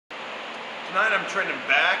Tonight I'm training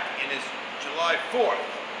back, and it's July 4th.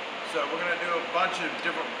 So we're gonna do a bunch of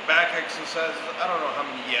different back exercises. I don't know how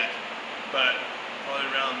many yet, but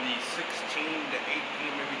probably around the 16 to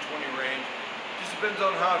 18, maybe 20 range. Just depends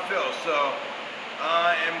on how I feel. So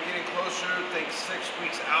I am getting closer, I think 6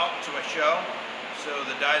 weeks out to a show. So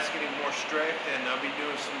the diet's getting more strict, and I'll be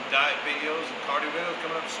doing some diet videos and cardio videos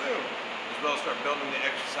coming up soon, as well as start building the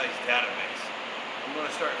exercise database. I'm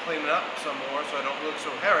gonna start cleaning up some more so I don't look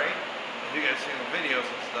so hairy. You guys see the videos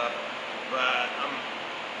and stuff, but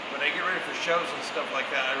when I get ready for shows and stuff like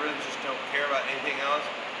that, I really just don't care about anything else.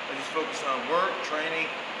 I just focus on work, training,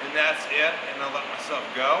 and that's it, and I let myself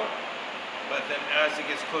go. But then as it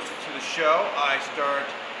gets closer to the show, I start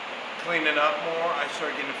cleaning up more. I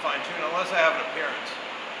start getting fine-tuned, unless I have an appearance.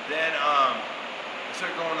 Then I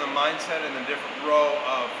start going to the mindset and the different role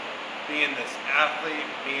of being this athlete,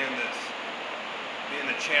 being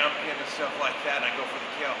the champion and stuff like that, and I go for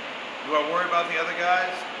the kill. Do I worry about the other guys?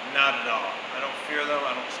 Not at all. I don't fear them.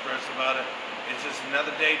 I don't stress about it. It's just another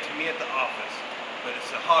day to me at the office, but it's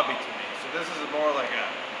a hobby to me. So this is more like a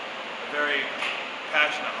very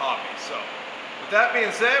passionate hobby. So with that being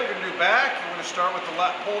said, we're going to do back. We're going to start with the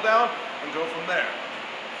lat pull down and go from there.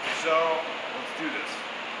 So let's do this.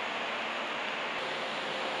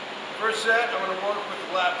 First set, I'm going to work with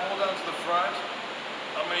the lat pull down to the front.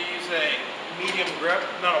 I'm going to use a medium grip,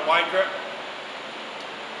 not a wide grip.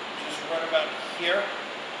 Right about here,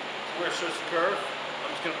 where it starts to curve.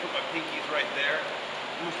 I'm just going to put my pinkies right there.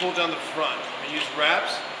 I'm going to pull down the front. I'm going to use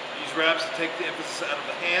wraps. Use wraps to take the emphasis out of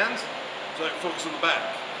the hands so I can focus on the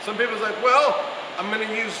back. Some people are like, well, I'm going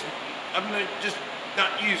to just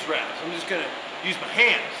not use wraps. I'm just going to use my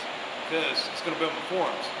hands because it's going to build my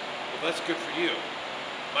forearms. Well, that's good for you.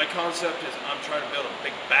 My concept is I'm trying to build a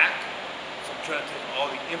big back, so I'm trying to take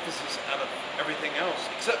all the emphasis out of everything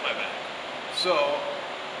else except my back. So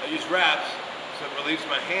I use wraps so it relieves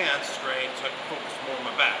my hands strain so I can focus more on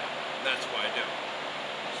my back. And that's what I do.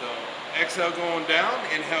 So exhale going down,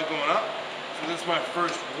 inhale going up. So this is my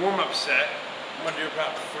first warm-up set. I'm going to do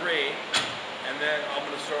about 3, and then I'm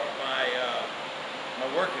going to start my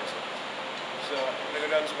working set. So I'm going to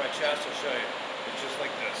go down to my chest. I'll show you. It's just like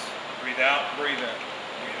this. Breathe out, breathe in.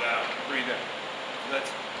 Breathe out, breathe in. So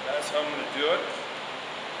that's how I'm going to do it.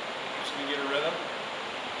 I'm just going to get a rhythm.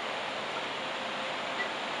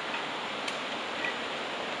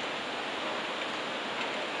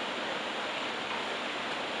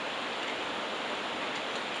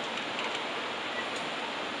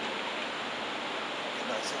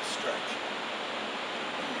 Stretch.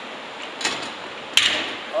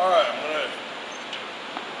 Alright,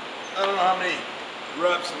 I don't know how many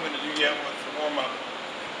reps I'm going to do yet with the warm-up,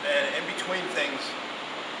 and in between things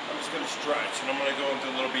I'm just going to stretch, and I'm going to go into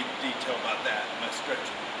a little bit detail about that, my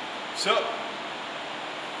stretching. So,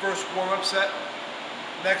 first warm-up set,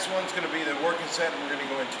 next one's going to be the working set we're going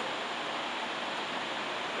to go into.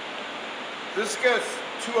 This guy's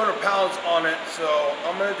 200 pounds on it, so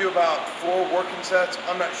I'm going to do about 4 working sets.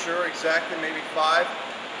 I'm not sure exactly, maybe 5.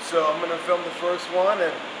 So I'm going to film the first one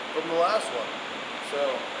and film the last one. So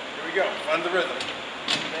here we go, find the rhythm.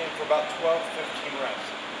 Aim for about 12, 15 reps,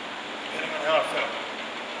 depending on how I feel.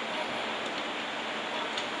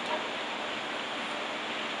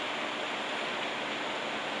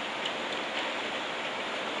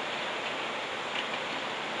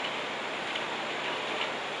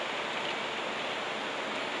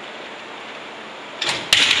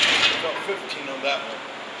 About 15 on that one.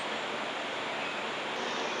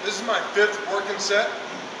 This is my 5th working set.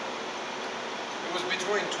 It was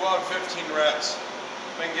between 12 and 15 reps.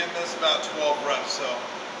 I've been getting this about 12 reps, so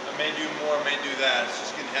I may do more, I may do that. It's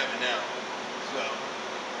just getting heavy now. So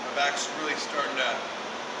my back's really starting to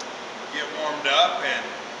get warmed up and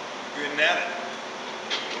good at it.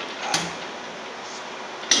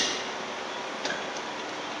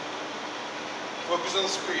 Focus on the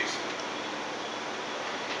squeeze.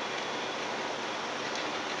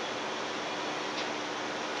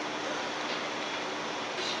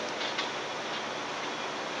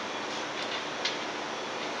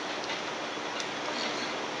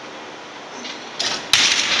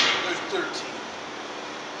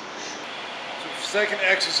 Second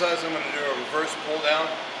exercise, I'm going to do a reverse pull down.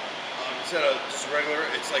 Instead of just regular,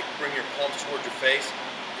 it's like bring your palms towards your face.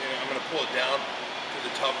 And I'm going to pull it down to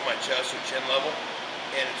the top of my chest or chin level.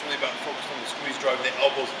 And it's really about focusing on the squeeze, driving the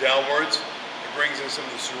elbows downwards. It brings in some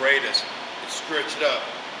of the serratus. It stretches it up.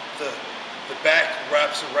 The back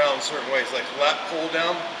wraps around certain ways, like lat pull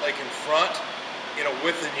down, like in front, it'll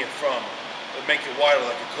within you from, it'll make you wider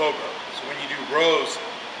like a cobra. So when you do rows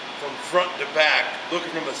from front to back,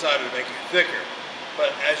 looking from the side, it'll make you thicker.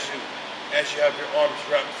 But as you as you have your arms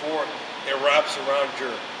wrapped forward, it wraps around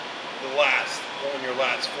the lats, pulling your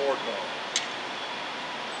lats forward more.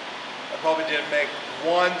 I probably didn't make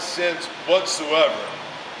one sense whatsoever,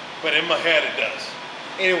 but in my head it does.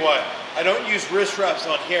 Anyway, I don't use wrist wraps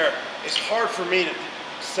on here. It's hard for me to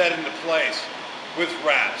set into place with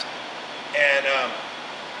wraps, and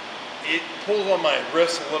it pulls on my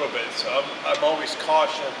wrist a little bit, so I'm always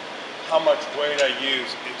cautious how much weight I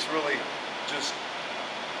use. It's really just,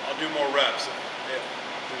 I'll do more reps to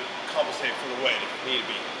compensate for the weight if need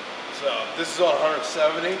be. So this is on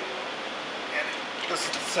 170, and this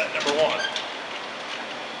is set number 1.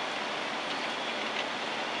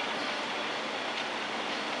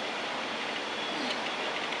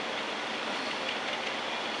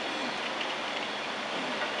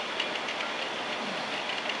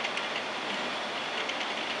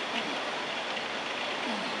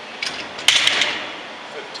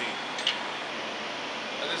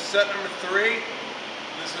 Set number 3,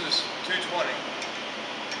 this is 220.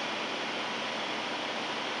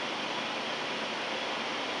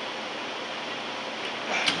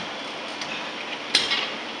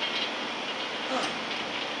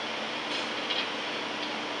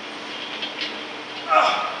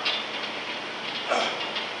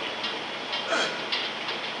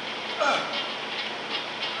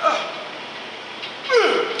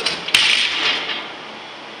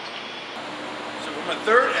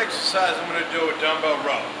 Third exercise, I'm going to do a dumbbell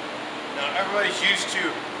row. Now everybody's used to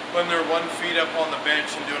putting their 1 feet up on the bench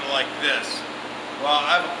and doing it like this. Well,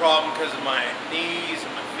 I have a problem because of my knees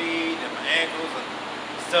and my feet and my ankles and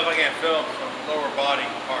stuff I can't feel from lower body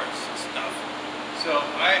parts and stuff. So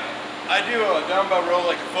I do a dumbbell row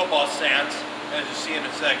like a football stance, as you see in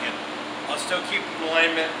a second. I'll still keep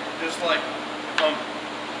alignment, just like if I'm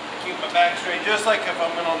keep my back straight, just like if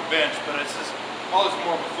I'm on the bench, but it's just always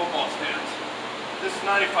more of a football stance. This is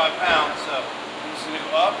 95 pounds, so I'm just going to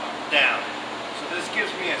go up, down. So this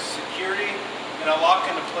gives me a security, and I lock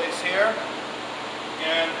into place here.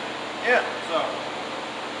 And yeah, so.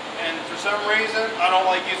 And for some reason, I don't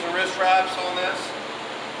like using wrist wraps on this.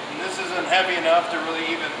 And this isn't heavy enough to really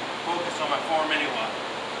even focus on my form anyway.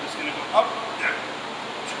 I'm just going to go up, down.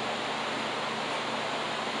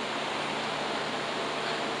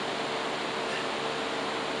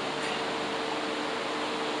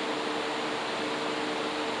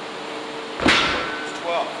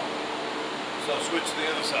 So I'll switch to the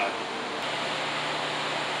other side.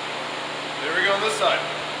 There we go on this side.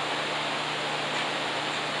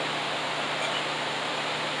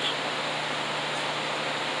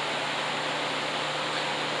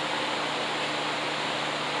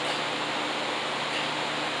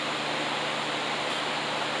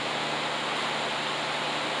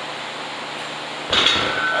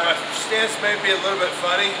 My stance may be a little bit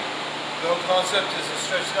funny. The whole concept is to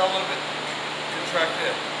stretch it out a little bit, contract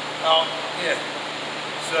it out, in.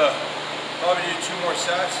 So probably do 2 more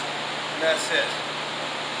sets, and that's it.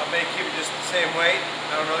 I may keep it just the same weight,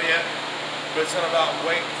 I don't know yet, but it's not about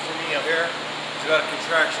weight for me up here. It's about a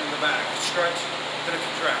contraction in the back. Stretch, then a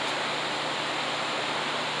contraction.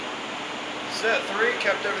 Set 3,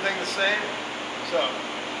 kept everything the same. So,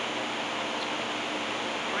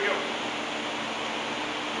 here we go.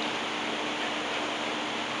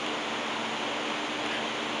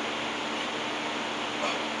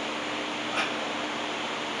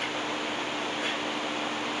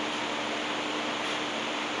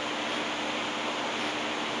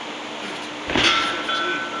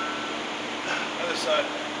 Side.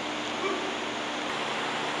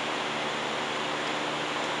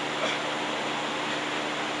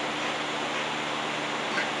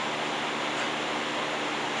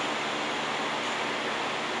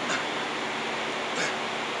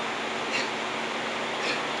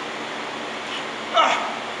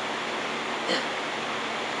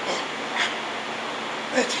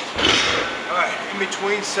 Alright, in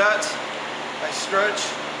between sets, I stretch.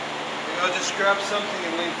 Maybe I'll just grab something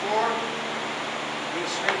and lean forward.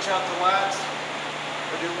 Stretch out the lats.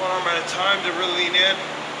 I do 1 arm at a time to really lean in,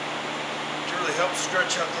 to really help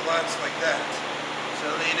stretch out the lats like that. So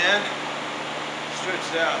lean in, stretch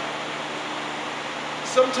down.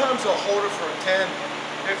 Sometimes I'll hold it for 10,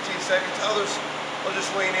 15 seconds. Others I'll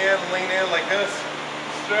just lean in like this.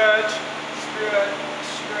 Stretch, stretch,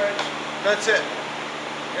 stretch. That's it.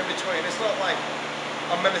 In between. It's not like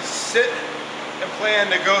I'm going to sit and plan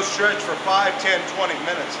to go stretch for 5, 10, 20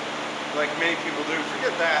 minutes. Like many people do.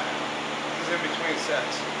 Forget that. It's in between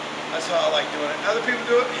sets. That's how I like doing it. Other people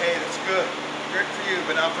do it, hey, that's good. Great for you,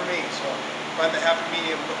 but not for me. So find the happy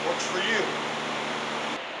medium that works for you.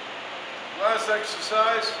 Last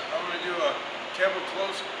exercise, I'm going to do a cable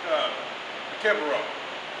row.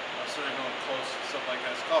 instead of going close and stuff like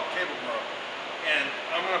that. It's called cable grow. And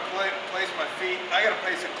I'm going to place my feet. I got to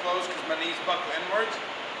place it close because my knees buckle inwards.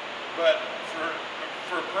 But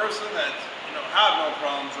for a person that, you know, have no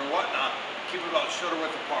problems or whatnot, keep it about shoulder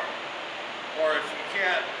width apart. Or if you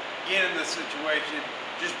can't get in this situation,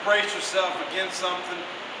 just brace yourself against something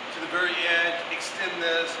to the very edge, extend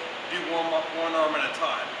this, do warm up one arm at a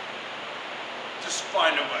time. Just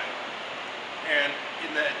find a way. And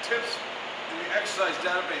in the tips, in the exercise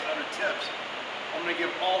database under tips, I'm going to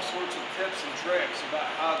give all sorts of tips and tricks about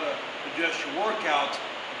how to adjust your workout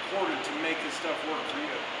according to make this stuff work for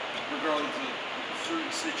you, regardless of a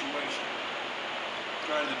certain situation.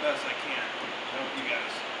 Trying the best I can to help you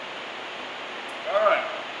guys. Alright.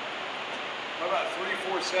 About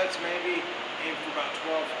 3-4 sets maybe. Aim for about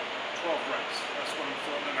 12 reps. That's what I'm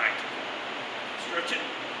feeling tonight. Stretch it.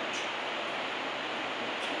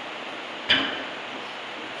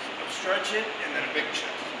 Stretch it and then a big chest.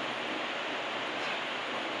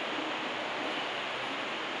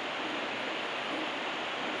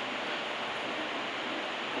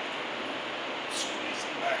 Squeeze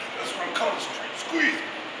it back. That's where I'm concentrating. Squeeze.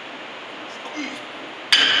 Squeeze.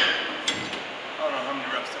 I don't know how many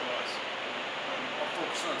reps that was. I'll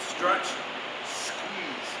focus on stretch,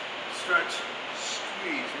 squeeze, stretch,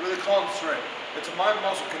 squeeze. Really concentrate. It's a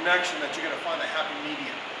mind-muscle connection that you're going to find the happy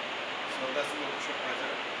medium. So that's a little trick right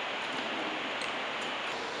there.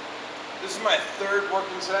 This is my third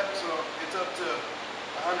working set, so it's up to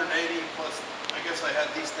 180 plus. I guess I had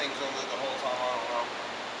these things on the whole time. I don't know.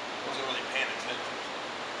 Wasn't really paying attention.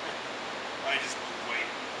 I just put weight.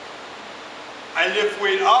 I lift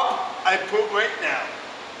weight up, I put weight down.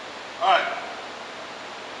 Alright.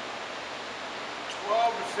 12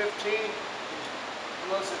 to 15,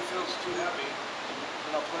 unless it feels too heavy,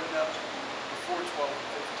 then I'll put it up before 12 to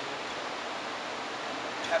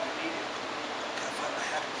 15. Happy medium. Gotta find my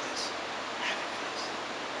happy place. Happy place.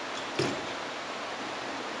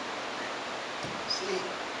 See,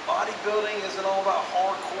 bodybuilding isn't all about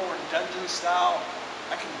hardcore and dungeon style.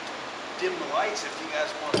 I can dim the lights if you guys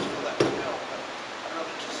want to feel that feel, but I'd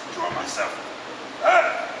rather just enjoy myself.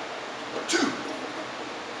 2, 3,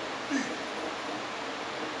 5.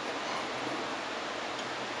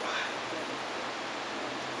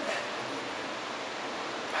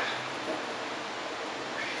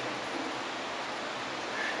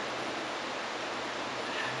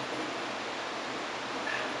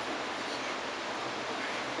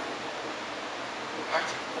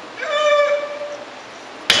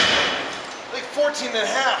 Like 14 and a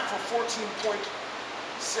half for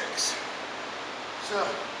 14.6. So,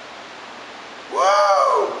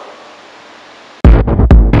 whoa!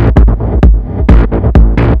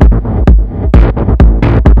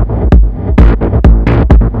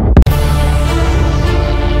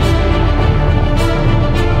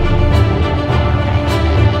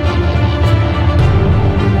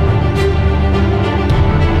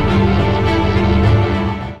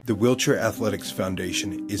 The Wheelchair Athletics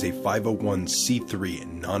Foundation is a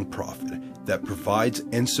 501c3 nonprofit that provides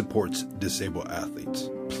and supports disabled athletes.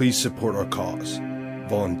 Please support our cause.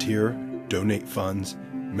 Volunteer, donate funds,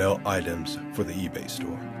 mail items for the eBay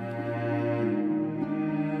store.